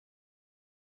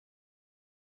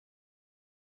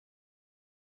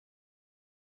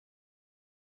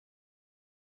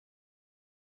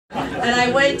And I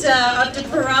went up to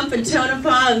Pahrump and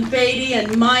Tonopah and Beatty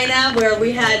and Mina, where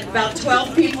we had about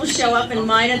 12 people show up in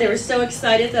Mina. They were so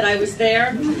excited that I was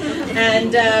there.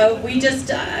 And we just,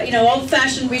 you know,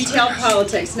 old-fashioned retail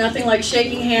politics. Nothing like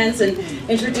shaking hands and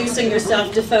introducing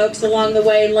yourself to folks along the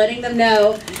way and letting them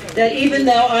know that even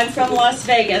though I'm from Las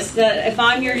Vegas, that if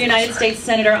I'm your United States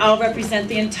Senator, I'll represent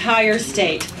the entire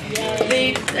state.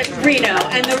 The Reno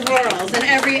and the rurals and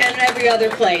every other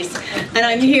place. And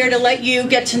I'm here to let you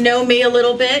get to know me a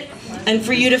little bit and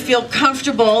for you to feel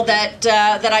comfortable that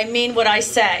that I mean what I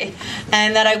say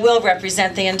and that I will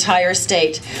represent the entire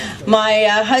state. My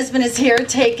husband is here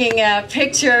taking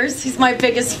pictures. He's my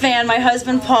biggest fan. My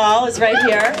husband Paul is right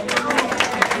here.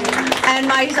 And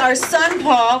our son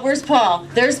Paul, where's Paul?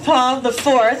 There's Paul the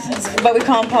fourth, but we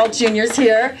call him Paul Jr.'s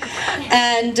here.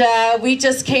 And we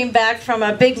just came back from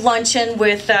a big luncheon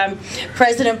with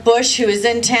President Bush, who is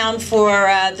in town for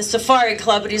the Safari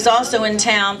Club, but he's also in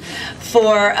town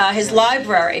for his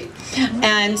library.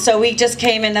 And so we just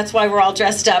came in, that's why we're all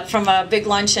dressed up, from a big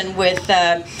luncheon with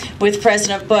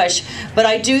President Bush. But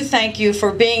I do thank you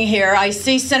for being here. I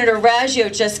see Senator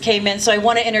Raggio just came in, so I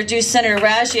want to introduce Senator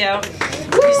Raggio,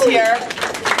 who's here.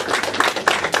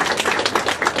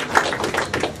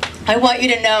 I want you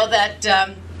to know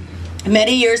that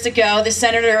many years ago, the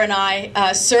senator and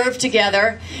I served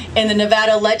together in the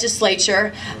Nevada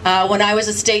legislature when I was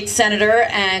a state senator,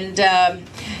 and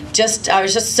I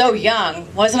was just so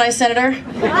young, wasn't I, Senator?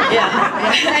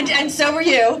 Yeah. And so were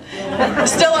you.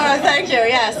 Still are, thank you,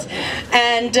 yes.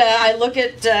 And I look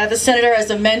at the senator as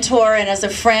a mentor and as a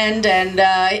friend,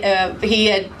 and he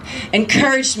had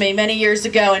encouraged me many years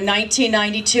ago in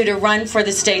 1992 to run for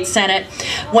the state senate.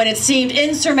 When it seemed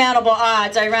insurmountable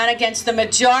odds, I ran against the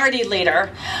majority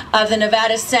leader of the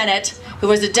Nevada Senate, who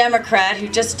was a Democrat, who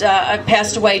just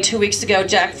passed away 2 weeks ago,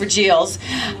 Jack Vergils.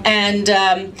 And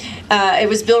it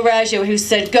was Bill Raggio who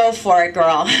said, "Go for it,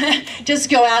 girl.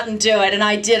 Just go out and do it." And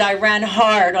I did. I ran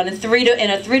hard on in a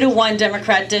 3-to-1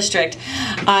 Democrat district.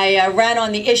 I ran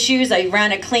on the issues. I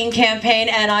ran a clean campaign,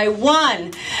 and I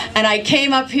won. And I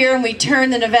came up here, and we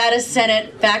turned the Nevada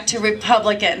Senate back to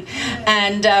Republican.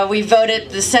 And we voted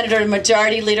the senator,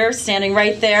 majority leader, standing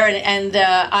right there, and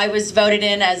I was voted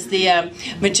in as the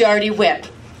majority whip.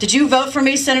 Did you vote for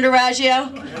me, Senator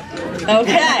Raggio?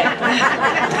 Okay.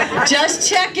 Just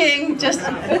checking.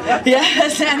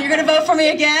 Yes, and you're going to vote for me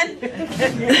again?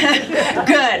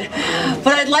 Good.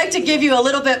 But I'd like to give you a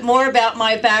little bit more about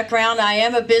my background. I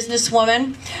am a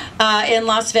businesswoman in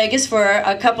Las Vegas for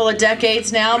a couple of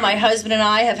decades now. My husband and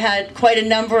I have had quite a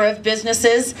number of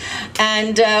businesses.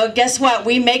 And guess what?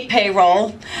 We make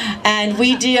payroll. And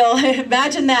we deal,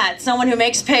 imagine that, someone who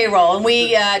makes payroll. And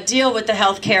we deal with the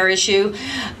health care issue,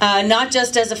 not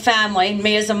just as a family,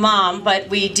 me as a mom, but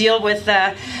we deal with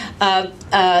the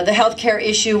health care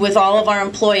issue with all of our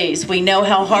employees. We know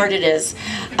how hard it is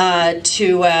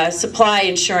to supply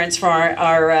insurance for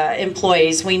our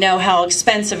employees. We know how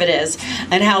expensive it is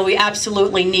and how we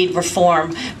absolutely need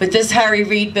reform. But this Harry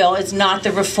Reid bill is not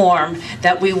the reform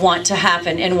that we want to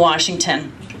happen in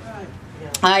Washington.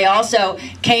 I also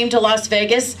came to Las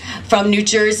Vegas from New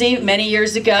Jersey many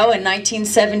years ago. In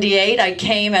 1978, I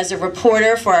came as a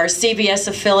reporter for our CBS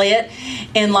affiliate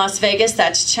in Las Vegas,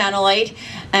 that's Channel 8,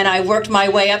 and I worked my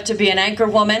way up to be an anchor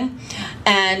woman,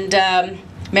 and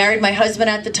married my husband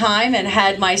at the time and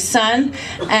had my son,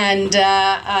 and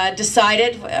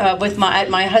decided at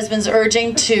my husband's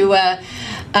urging to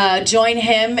join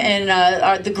him in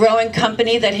the growing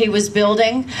company that he was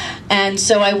building. And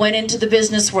so I went into the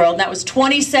business world. And that was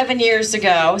 27 years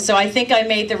ago, so I think I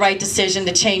made the right decision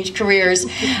to change careers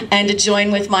and to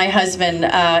join with my husband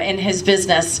in his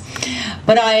business.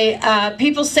 But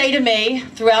people say to me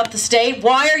throughout the state,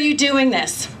 "Why are you doing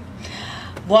this?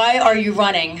 Why are you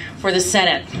running for the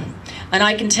Senate?" And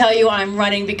I can tell you I'm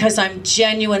running because I'm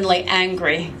genuinely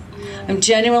angry. I'm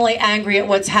genuinely angry at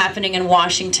what's happening in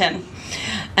Washington.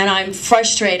 And I'm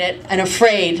frustrated and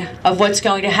afraid of what's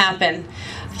going to happen.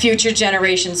 Future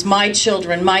generations, my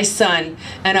children, my son,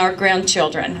 and our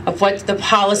grandchildren, of what the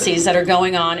policies that are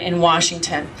going on in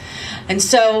Washington. And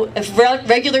so if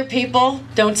regular people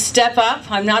don't step up,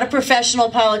 I'm not a professional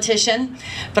politician,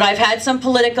 but I've had some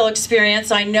political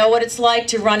experience. I know what it's like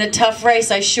to run a tough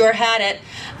race. I sure had it.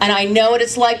 And I know what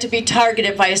it's like to be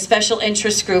targeted by a special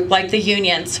interest group like the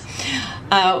unions.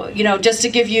 You know, just to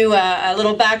give you a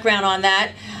little background on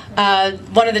that,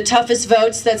 one of the toughest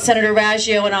votes that Senator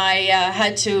Raggio and I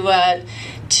had to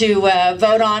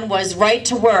vote on was right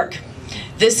to work.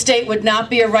 This state would not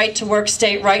be a right-to-work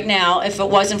state right now if it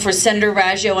wasn't for Senator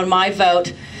Raggio and my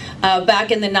vote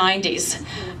back in the 90s.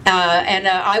 And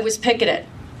I was picketed.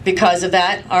 because of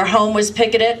that. Our home was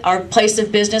picketed. Our place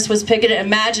of business was picketed.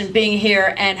 Imagine being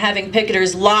here and having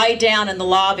picketers lie down in the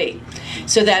lobby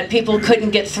so that people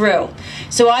couldn't get through.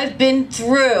 So I've been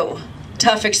through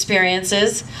tough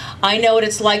experiences. I know what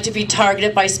it's like to be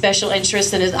targeted by special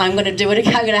interests, and I'm going to do it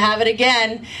again. I'm going to have it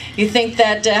again. You think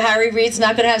that Harry Reid's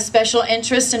not going to have special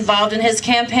interests involved in his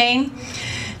campaign?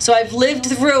 So I've lived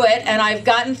through it, and I've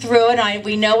gotten through it.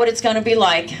 We know what it's going to be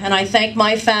like. And I thank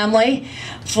my family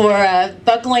for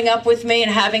buckling up with me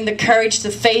and having the courage to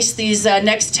face these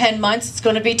next 10 months. It's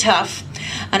going to be tough.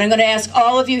 And I'm going to ask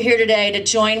all of you here today to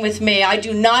join with me. I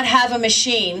do not have a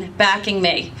machine backing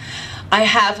me. I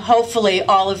have, hopefully,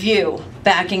 all of you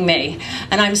backing me.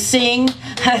 And I'm seeing,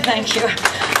 thank you,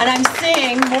 and I'm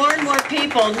seeing more and more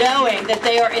people knowing that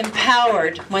they are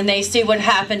empowered when they see what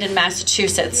happened in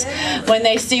Massachusetts, when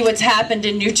they see what's happened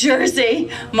in New Jersey,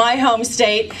 my home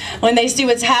state, when they see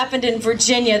what's happened in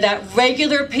Virginia, that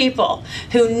regular people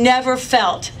who never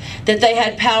felt that they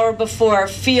had power before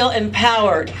feel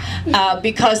empowered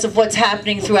because of what's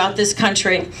happening throughout this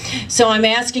country. So I'm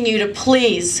asking you to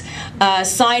please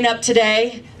sign up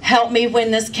today. Help me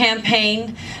win this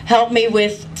campaign. Help me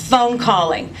with phone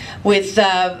calling, with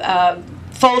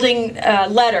folding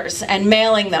letters and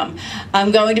mailing them.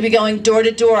 I'm going to be going door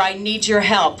to door. I need your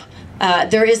help.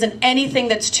 There isn't anything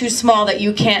that's too small that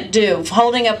you can't do.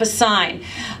 Holding up a sign.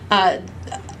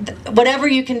 Whatever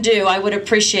you can do, I would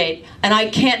appreciate. And I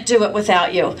can't do it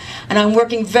without you. And I'm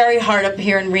working very hard up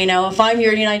here in Reno. If I'm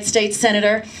your United States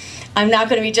Senator, I'm not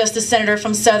going to be just a senator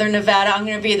from Southern Nevada. I'm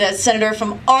going to be the senator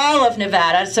from all of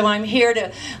Nevada. So I'm here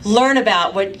to learn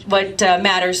about what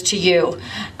matters to you,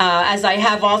 as I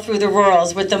have all through the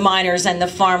rurals with the miners and the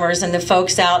farmers and the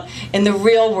folks out in the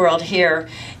real world here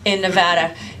in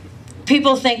Nevada.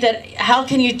 People think that, how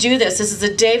can you do this? This is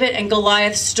a David and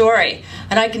Goliath story.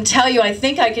 And I can tell you, I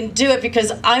think I can do it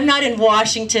because I'm not in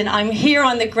Washington. I'm here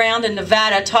on the ground in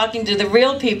Nevada talking to the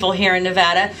real people here in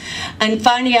Nevada and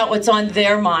finding out what's on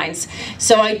their minds.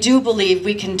 So I do believe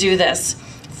we can do this.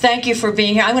 Thank you for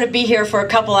being here. I'm going to be here for a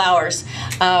couple hours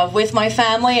with my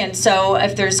family, and so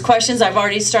if there's questions, I've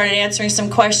already started answering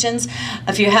some questions.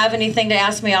 If you have anything to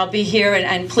ask me, I'll be here,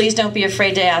 and please don't be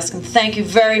afraid to ask. And thank you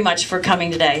very much for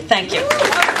coming today. Thank you.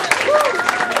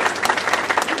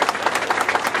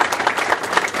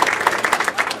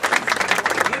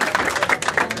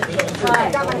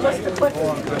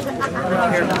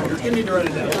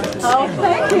 Oh,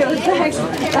 thank you. Thanks.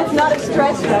 That's not a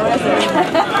stretch, though, is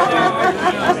it?